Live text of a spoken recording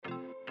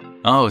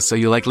Oh, so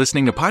you like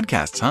listening to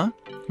podcasts, huh?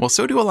 Well,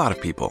 so do a lot of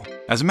people.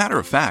 As a matter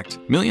of fact,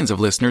 millions of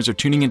listeners are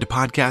tuning into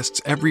podcasts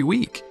every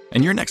week,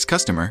 and your next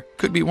customer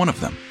could be one of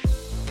them.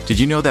 Did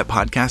you know that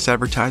podcast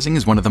advertising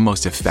is one of the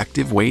most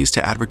effective ways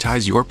to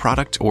advertise your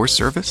product or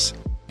service?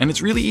 And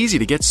it's really easy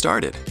to get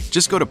started.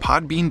 Just go to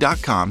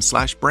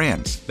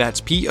podbean.com/brands.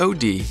 That's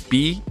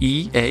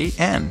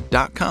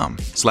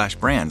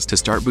podbean.com/brands to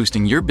start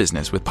boosting your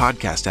business with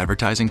podcast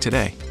advertising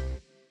today.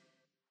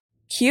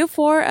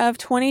 Q4 of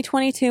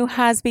 2022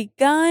 has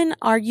begun.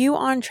 Are you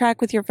on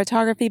track with your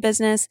photography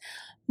business?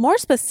 More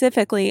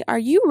specifically, are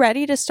you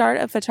ready to start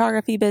a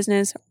photography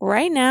business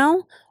right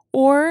now,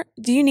 or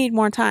do you need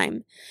more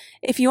time?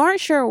 If you aren't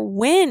sure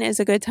when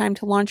is a good time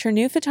to launch your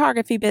new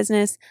photography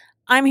business,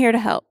 I'm here to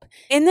help.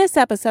 In this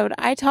episode,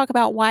 I talk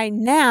about why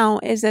now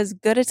is as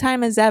good a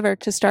time as ever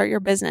to start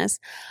your business.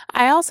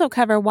 I also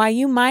cover why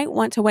you might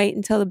want to wait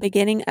until the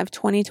beginning of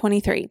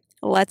 2023.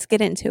 Let's get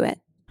into it.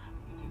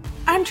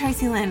 I'm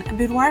Tracy Lynn, a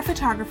boudoir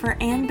photographer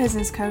and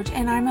business coach,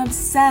 and I'm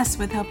obsessed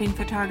with helping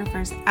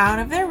photographers out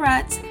of their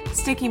ruts,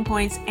 sticking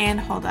points, and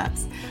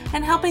holdups,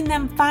 and helping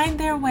them find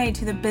their way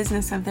to the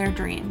business of their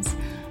dreams.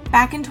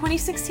 Back in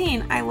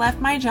 2016, I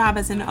left my job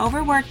as an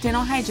overworked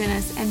dental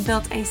hygienist and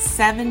built a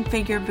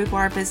 7-figure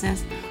boudoir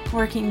business,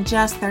 working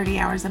just 30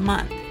 hours a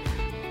month.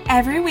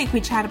 Every week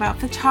we chat about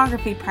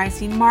photography,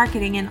 pricing,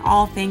 marketing, and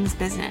all things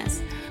business.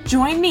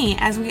 Join me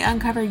as we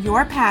uncover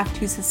your path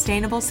to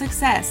sustainable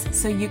success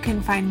so you can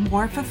find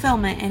more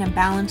fulfillment in a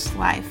balanced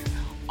life,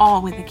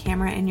 all with a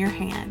camera in your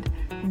hand.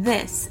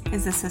 This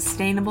is the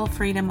Sustainable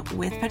Freedom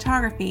with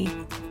Photography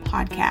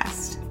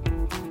podcast.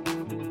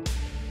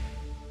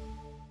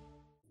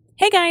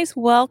 Hey guys,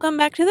 welcome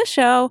back to the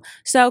show.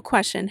 So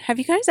question, have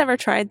you guys ever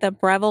tried the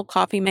Breville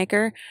coffee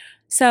maker?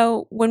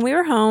 So when we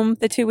were home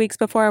the 2 weeks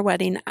before our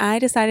wedding, I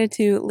decided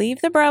to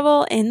leave the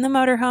Breville in the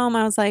motorhome.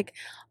 I was like,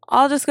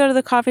 I'll just go to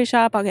the coffee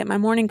shop. I'll get my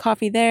morning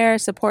coffee there,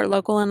 support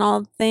local and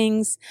all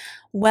things.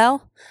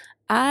 Well,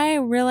 I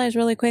realized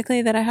really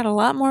quickly that I had a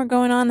lot more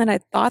going on than I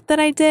thought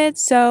that I did.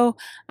 So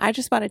I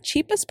just bought a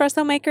cheap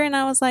espresso maker and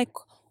I was like,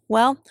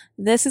 well,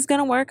 this is going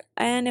to work.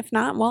 And if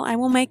not, well, I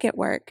will make it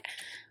work.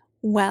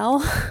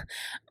 Well,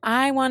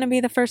 I want to be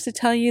the first to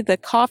tell you the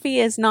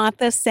coffee is not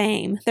the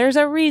same. There's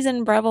a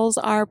reason Brevilles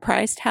are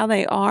priced how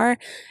they are,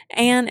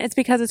 and it's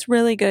because it's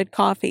really good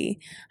coffee.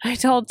 I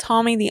told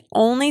Tommy the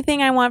only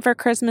thing I want for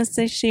Christmas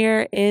this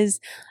year is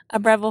a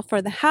Breville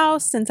for the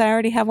house, since I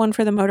already have one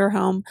for the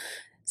motorhome.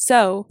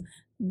 So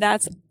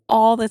that's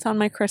all that's on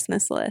my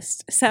Christmas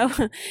list. So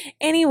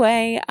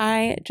anyway,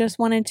 I just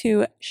wanted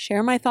to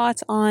share my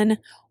thoughts on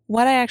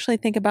what I actually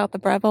think about the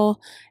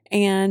Breville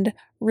and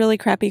really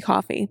crappy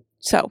coffee.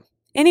 So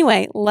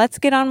anyway, let's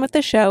get on with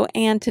the show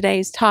and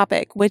today's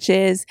topic, which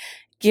is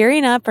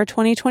gearing up for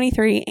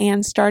 2023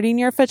 and starting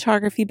your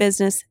photography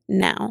business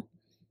now.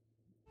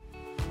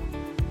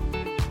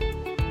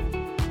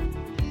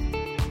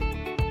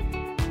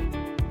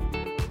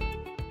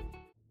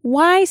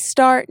 Why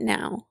start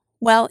now?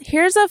 Well,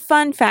 here's a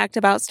fun fact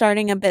about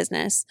starting a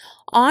business.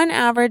 On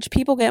average,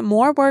 people get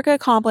more work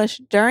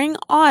accomplished during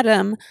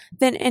autumn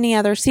than any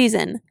other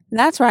season.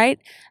 That's right.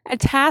 A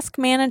task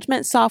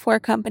management software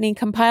company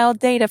compiled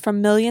data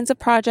from millions of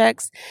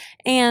projects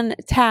and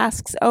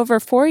tasks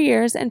over 4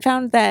 years and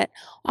found that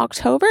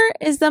October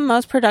is the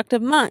most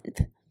productive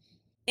month.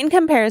 In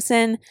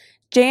comparison,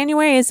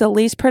 January is the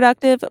least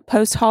productive.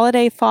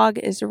 Post-holiday fog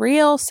is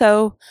real,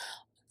 so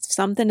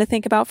something to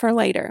think about for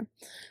later.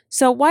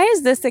 So why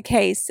is this the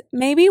case?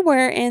 Maybe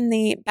we're in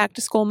the back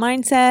to school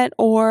mindset,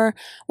 or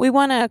we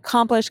want to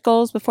accomplish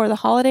goals before the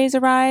holidays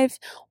arrive.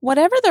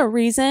 Whatever the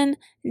reason,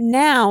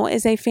 now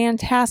is a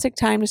fantastic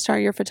time to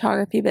start your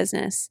photography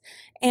business.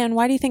 And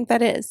why do you think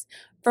that is?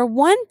 For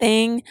one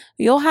thing,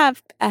 you'll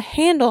have a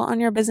handle on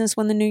your business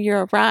when the new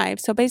year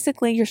arrives. So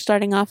basically, you're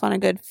starting off on a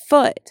good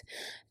foot.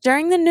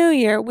 During the new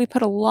year, we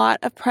put a lot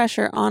of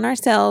pressure on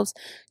ourselves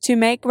to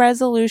make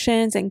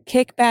resolutions and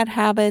kick bad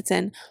habits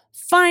and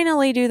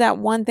finally do that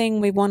one thing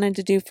we wanted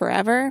to do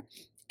forever.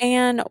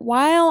 And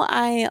while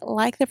I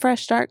like the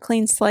fresh start,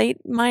 clean slate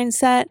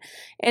mindset,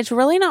 it's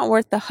really not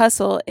worth the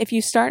hustle if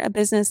you start a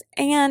business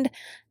and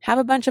have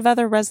a bunch of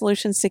other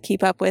resolutions to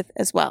keep up with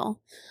as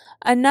well.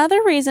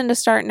 Another reason to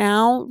start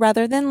now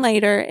rather than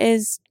later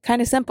is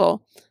kind of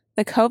simple.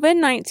 The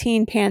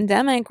COVID-19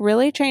 pandemic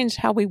really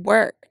changed how we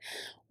work.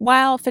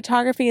 While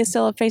photography is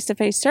still a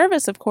face-to-face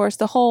service, of course,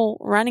 the whole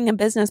running a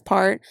business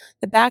part,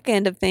 the back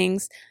end of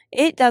things,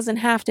 it doesn't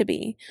have to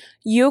be.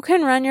 You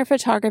can run your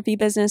photography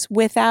business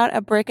without a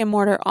brick and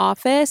mortar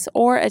office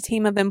or a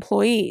team of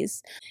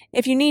employees.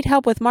 If you need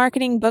help with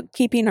marketing,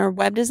 bookkeeping, or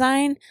web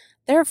design,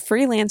 there are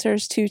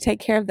freelancers to take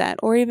care of that,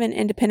 or even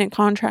independent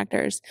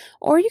contractors.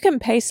 Or you can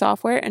pay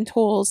software and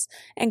tools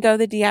and go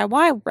the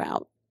DIY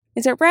route.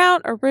 Is it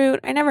route or route?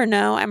 I never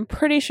know. I'm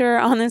pretty sure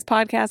on this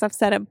podcast I've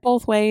said it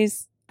both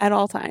ways at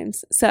all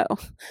times. So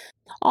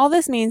all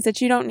this means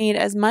that you don't need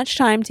as much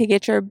time to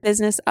get your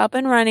business up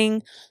and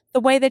running the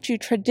way that you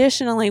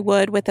traditionally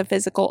would with a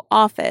physical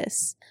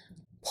office.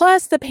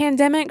 Plus, the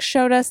pandemic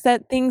showed us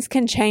that things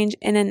can change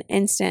in an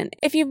instant.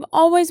 If you've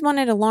always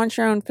wanted to launch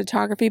your own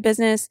photography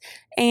business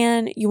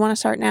and you want to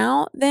start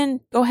now, then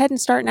go ahead and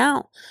start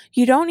now.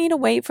 You don't need to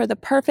wait for the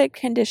perfect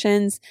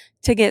conditions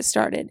to get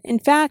started. In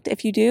fact,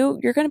 if you do,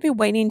 you're going to be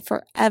waiting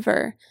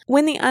forever.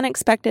 When the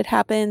unexpected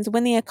happens,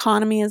 when the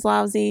economy is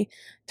lousy,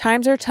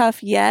 times are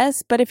tough,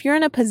 yes, but if you're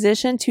in a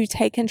position to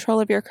take control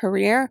of your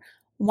career,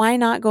 why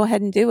not go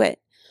ahead and do it?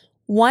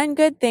 One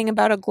good thing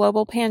about a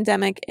global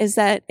pandemic is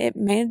that it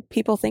made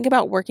people think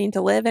about working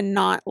to live and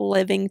not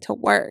living to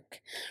work.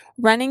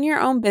 Running your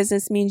own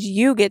business means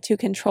you get to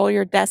control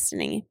your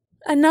destiny.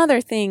 Another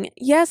thing,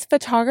 yes,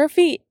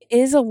 photography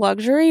is a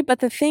luxury, but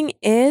the thing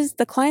is,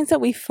 the clients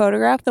that we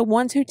photograph, the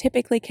ones who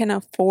typically can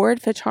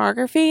afford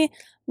photography,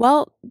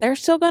 well, they're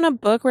still going to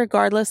book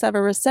regardless of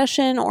a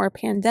recession or a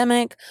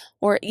pandemic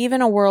or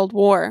even a world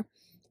war.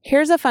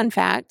 Here's a fun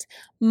fact.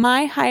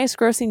 My highest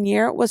grossing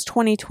year was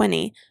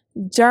 2020.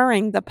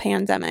 During the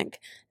pandemic.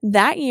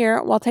 That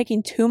year, while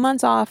taking 2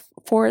 months off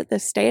for the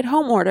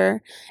stay-at-home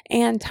order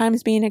and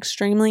times being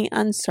extremely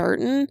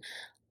uncertain,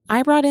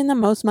 I brought in the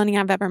most money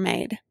I've ever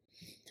made.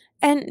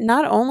 And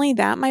not only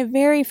that, my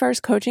very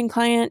first coaching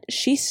client,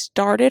 she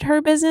started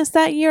her business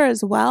that year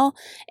as well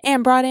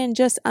and brought in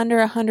just under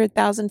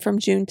 $100,000 from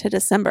June to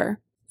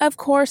December. Of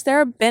course, there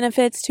are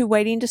benefits to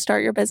waiting to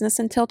start your business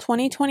until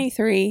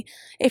 2023.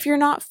 If you're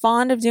not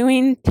fond of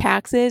doing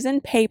taxes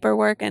and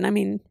paperwork, and I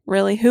mean,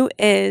 really, who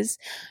is,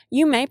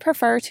 you may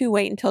prefer to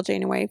wait until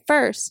January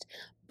 1st.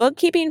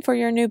 Bookkeeping for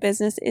your new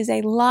business is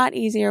a lot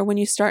easier when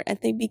you start at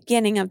the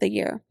beginning of the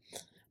year.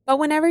 But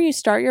whenever you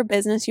start your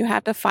business, you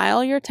have to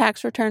file your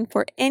tax return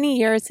for any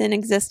year it's in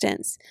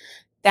existence.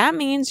 That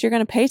means you're going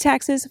to pay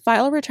taxes,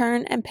 file a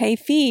return, and pay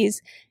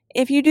fees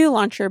if you do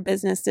launch your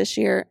business this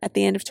year at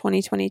the end of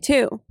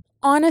 2022.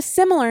 On a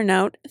similar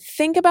note,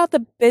 think about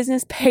the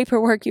business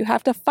paperwork you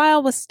have to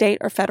file with state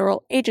or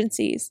federal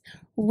agencies.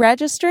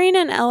 Registering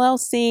an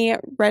LLC,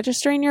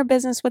 registering your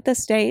business with the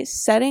state,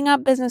 setting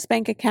up business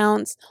bank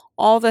accounts,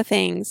 all the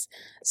things.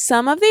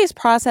 Some of these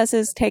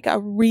processes take a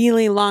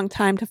really long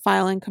time to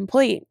file and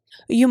complete.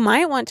 You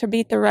might want to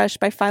beat the rush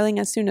by filing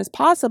as soon as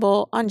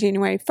possible on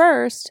January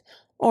 1st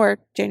or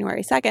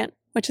January 2nd,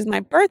 which is my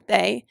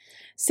birthday,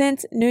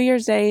 since New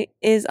Year's Day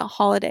is a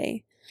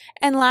holiday.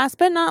 And last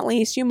but not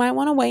least, you might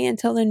want to wait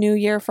until the new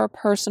year for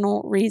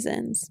personal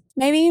reasons.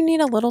 Maybe you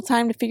need a little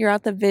time to figure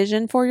out the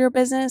vision for your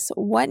business,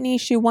 what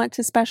niche you want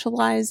to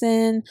specialize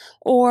in,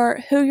 or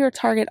who your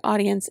target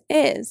audience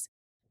is.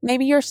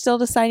 Maybe you're still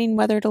deciding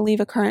whether to leave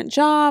a current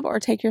job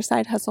or take your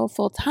side hustle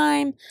full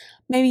time.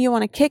 Maybe you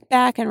want to kick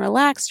back and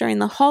relax during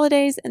the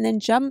holidays and then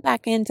jump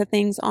back into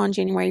things on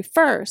January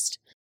 1st.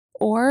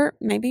 Or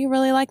maybe you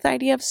really like the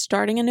idea of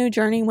starting a new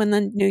journey when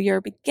the new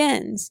year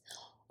begins.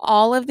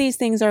 All of these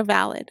things are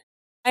valid.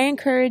 I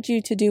encourage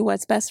you to do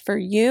what's best for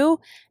you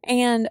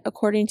and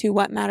according to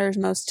what matters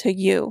most to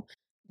you.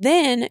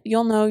 Then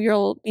you'll know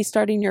you'll be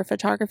starting your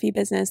photography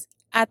business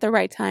at the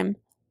right time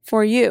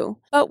for you.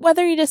 But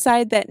whether you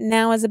decide that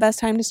now is the best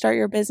time to start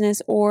your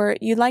business or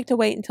you'd like to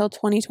wait until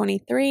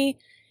 2023,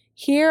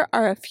 here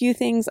are a few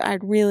things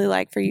I'd really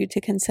like for you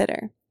to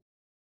consider.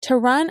 To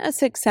run a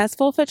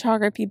successful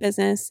photography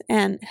business,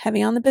 and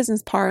heavy on the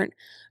business part,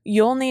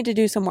 you'll need to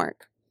do some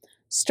work.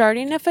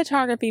 Starting a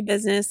photography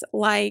business,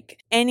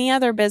 like any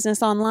other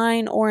business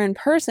online or in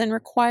person,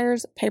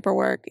 requires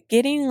paperwork.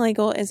 Getting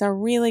legal is a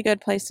really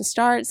good place to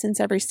start since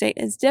every state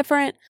is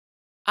different.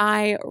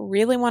 I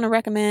really want to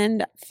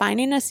recommend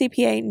finding a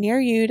CPA near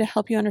you to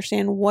help you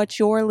understand what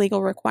your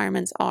legal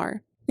requirements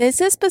are. This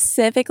is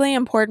specifically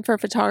important for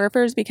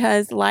photographers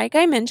because, like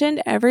I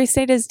mentioned, every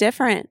state is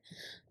different.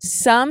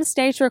 Some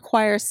states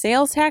require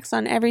sales tax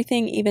on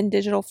everything, even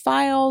digital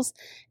files,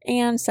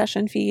 and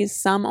session fees.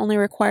 Some only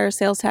require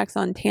sales tax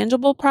on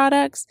tangible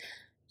products.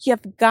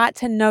 You've got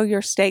to know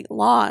your state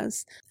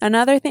laws.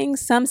 Another thing,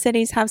 some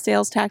cities have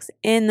sales tax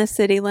in the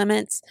city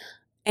limits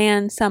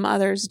and some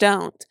others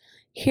don't.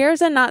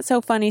 Here's a not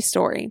so funny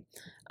story.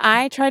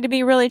 I tried to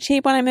be really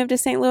cheap when I moved to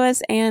St.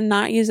 Louis and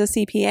not use a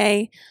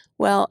CPA.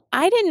 Well,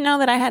 I didn't know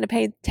that I had to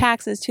pay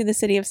taxes to the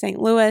city of St.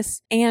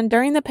 Louis, and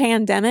during the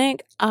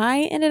pandemic,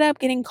 I ended up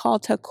getting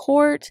called to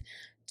court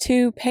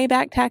to pay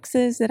back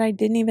taxes that I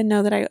didn't even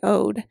know that I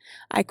owed.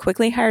 I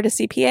quickly hired a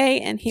CPA,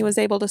 and he was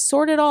able to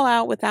sort it all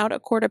out without a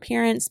court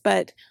appearance,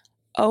 but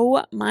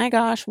oh my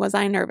gosh, was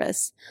I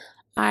nervous.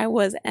 I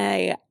was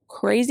a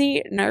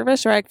crazy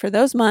nervous wreck for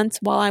those months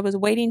while I was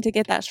waiting to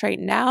get that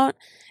straightened out.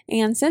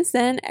 And since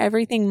then,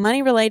 everything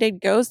money related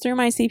goes through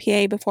my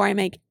CPA before I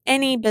make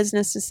any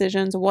business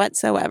decisions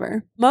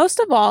whatsoever.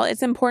 Most of all,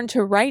 it's important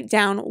to write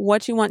down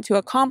what you want to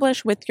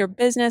accomplish with your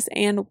business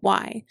and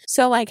why.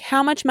 So like,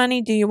 how much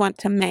money do you want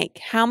to make?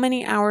 How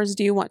many hours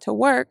do you want to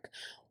work?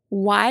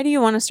 Why do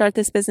you want to start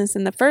this business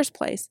in the first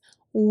place?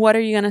 What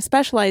are you going to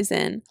specialize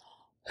in?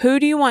 Who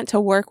do you want to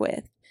work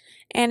with?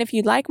 And if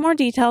you'd like more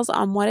details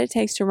on what it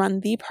takes to run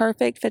the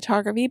perfect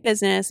photography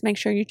business, make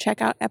sure you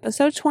check out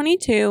episode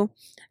 22.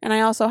 And I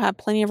also have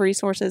plenty of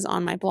resources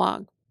on my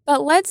blog.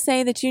 But let's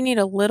say that you need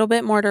a little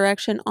bit more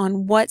direction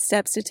on what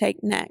steps to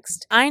take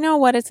next. I know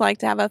what it's like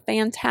to have a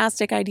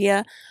fantastic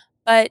idea,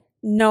 but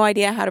no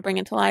idea how to bring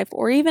it to life,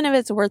 or even if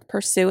it's worth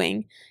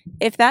pursuing.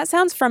 If that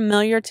sounds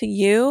familiar to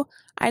you,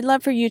 I'd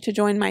love for you to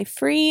join my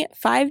free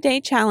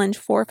 5-day challenge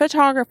for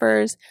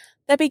photographers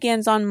that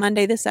begins on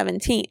Monday the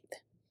 17th.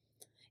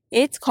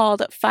 It's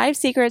called 5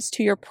 Secrets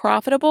to Your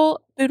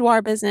Profitable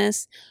Boudoir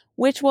Business,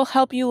 which will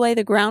help you lay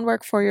the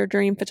groundwork for your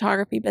dream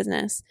photography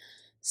business.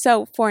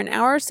 So for an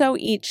hour or so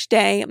each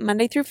day,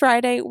 Monday through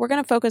Friday, we're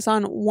going to focus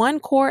on one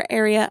core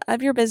area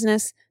of your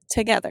business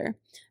together.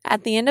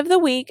 At the end of the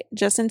week,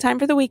 just in time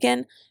for the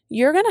weekend,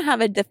 you're going to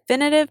have a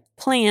definitive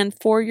plan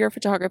for your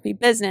photography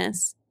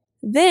business.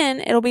 Then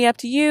it'll be up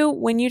to you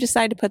when you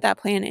decide to put that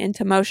plan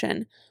into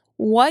motion.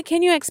 What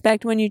can you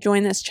expect when you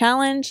join this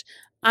challenge?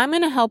 I'm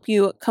going to help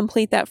you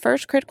complete that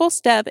first critical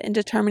step in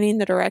determining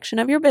the direction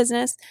of your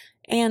business,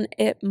 and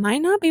it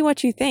might not be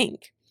what you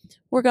think.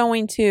 We're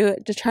going to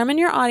determine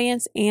your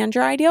audience and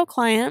your ideal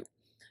client.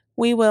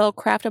 We will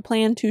craft a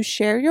plan to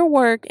share your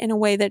work in a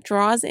way that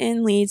draws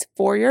in leads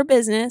for your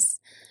business.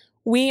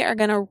 We are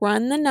going to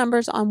run the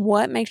numbers on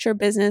what makes your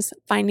business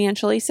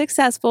financially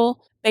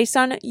successful based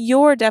on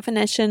your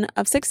definition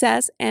of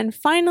success. And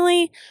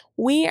finally,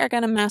 we are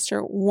going to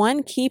master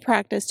one key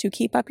practice to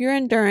keep up your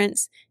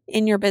endurance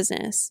in your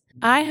business.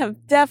 I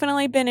have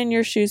definitely been in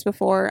your shoes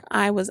before.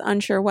 I was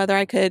unsure whether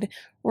I could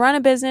run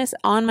a business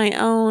on my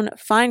own,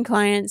 find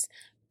clients,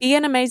 be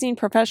an amazing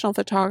professional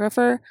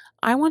photographer.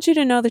 I want you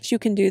to know that you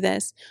can do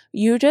this.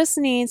 You just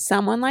need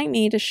someone like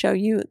me to show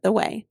you the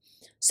way.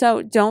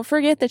 So don't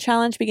forget the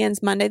challenge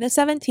begins Monday the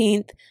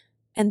 17th,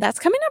 and that's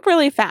coming up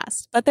really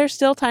fast, but there's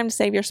still time to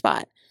save your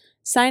spot.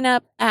 Sign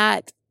up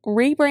at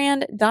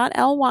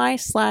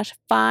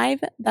rebrand.ly/5,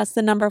 that's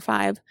the number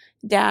 5,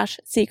 dash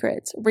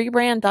secrets.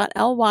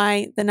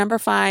 Rebrand.ly, the number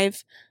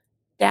 5,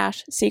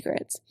 dash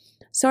secrets.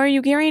 So are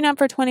you gearing up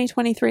for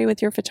 2023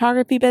 with your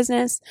photography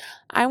business?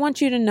 I want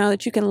you to know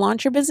that you can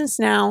launch your business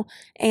now,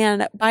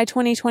 and by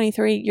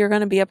 2023, you're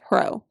going to be a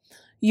pro.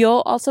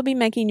 You'll also be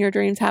making your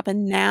dreams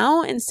happen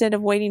now instead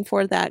of waiting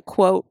for that,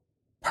 quote,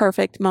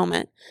 perfect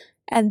moment.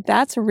 And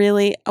that's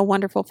really a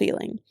wonderful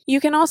feeling.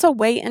 You can also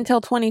wait until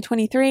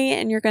 2023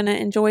 and you're going to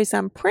enjoy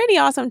some pretty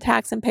awesome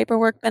tax and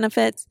paperwork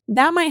benefits.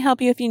 That might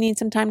help you if you need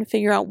some time to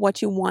figure out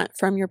what you want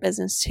from your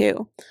business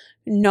too.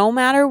 No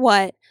matter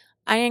what,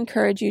 I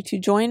encourage you to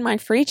join my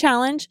free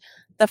challenge,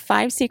 the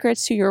 5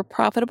 Secrets to Your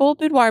Profitable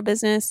Boudoir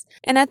Business.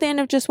 And at the end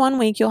of just 1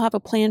 week, you'll have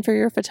a plan for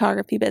your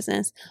photography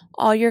business.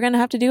 All you're going to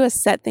have to do is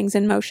set things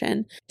in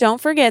motion.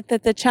 Don't forget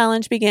that the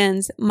challenge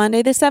begins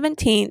Monday the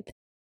 17th.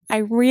 I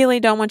really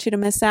don't want you to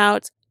miss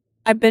out.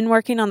 I've been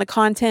working on the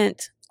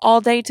content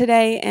all day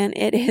today, and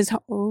it is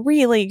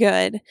really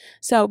good.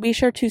 So be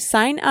sure to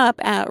sign up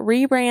at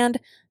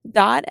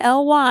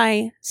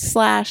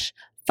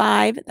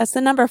rebrand.ly/5. That's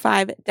the number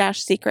 5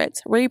 dash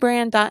secrets.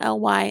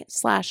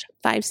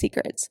 Rebrand.ly/5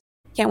 secrets.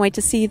 Can't wait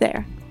to see you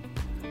there.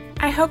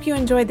 I hope you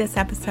enjoyed this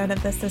episode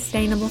of the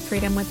Sustainable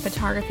Freedom with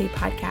Photography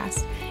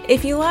podcast.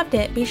 If you loved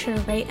it, be sure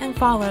to rate and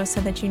follow so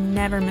that you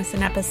never miss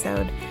an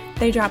episode.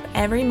 They drop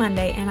every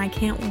Monday, and I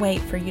can't wait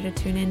for you to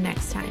tune in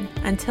next time.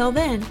 Until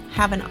then,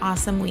 have an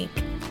awesome week.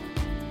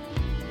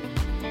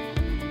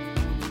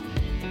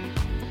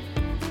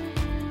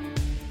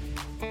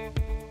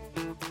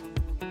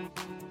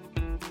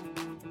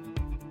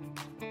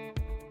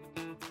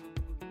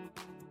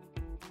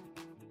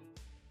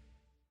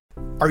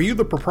 Are you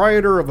the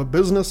proprietor of a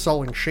business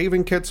selling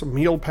shaving kits,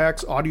 meal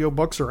packs,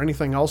 audiobooks, or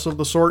anything else of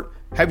the sort?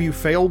 Have you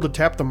failed to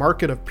tap the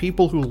market of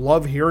people who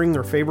love hearing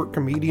their favorite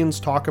comedians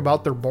talk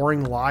about their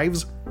boring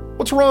lives?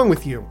 What's wrong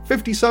with you?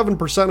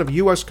 57% of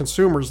US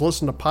consumers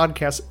listen to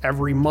podcasts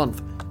every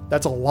month.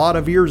 That's a lot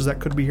of ears that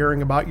could be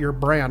hearing about your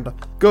brand.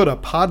 Go to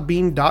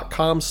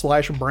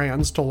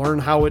podbean.com/brands to learn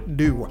how it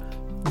do.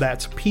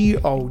 That's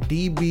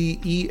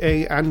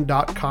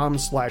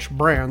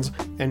podbean.com/brands,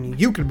 and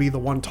you could be the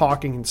one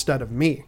talking instead of me.